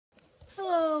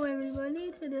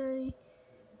Today,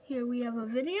 here we have a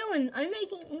video, and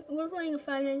we're playing a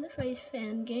Five Nights at Freddy's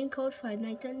fan game called Five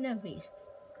Nights at Nevi's.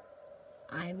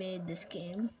 I made this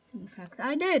game. In fact,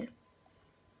 I did.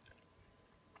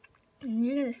 And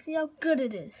you're gonna see how good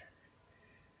it is.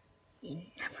 You're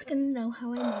never gonna know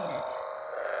how I made it.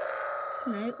 It's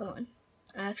night one.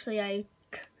 Actually, I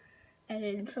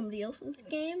edited somebody else's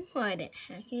game. Well, I didn't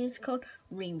hack it. It's called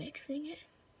remixing it.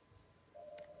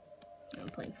 I'm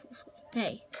playing full screen.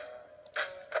 Hey,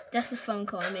 that's the phone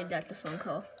call. I made that the phone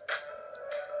call.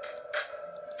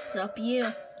 Sup, you?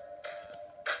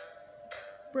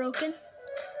 Broken?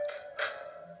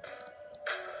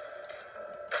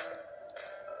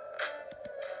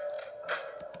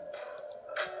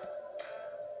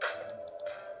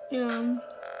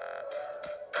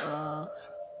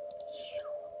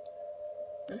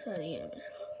 That's how the end is.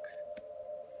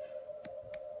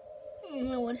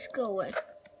 No, let's go away.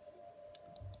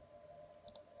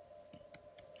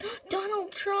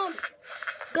 Donald Trump!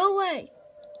 Go away!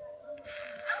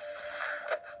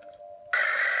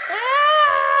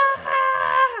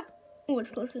 Ah! Oh,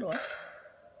 let's close the door.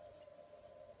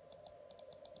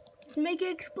 Let's make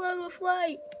it explode with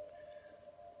light.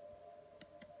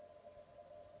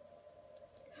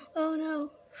 Oh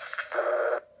no.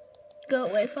 Go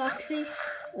away, Foxy.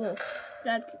 Well,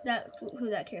 that's who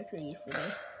that character used to be.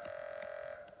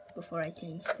 Before I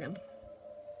changed them.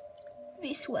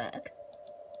 Be swag.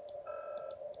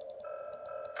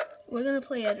 We're gonna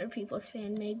play other people's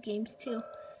fan-made games too.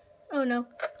 Oh no.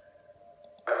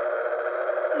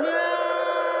 No!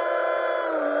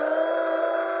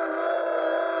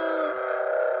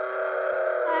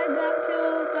 I got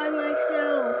killed by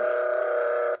myself.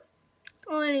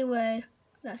 Well, anyway,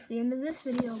 that's the end of this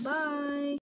video. Bye.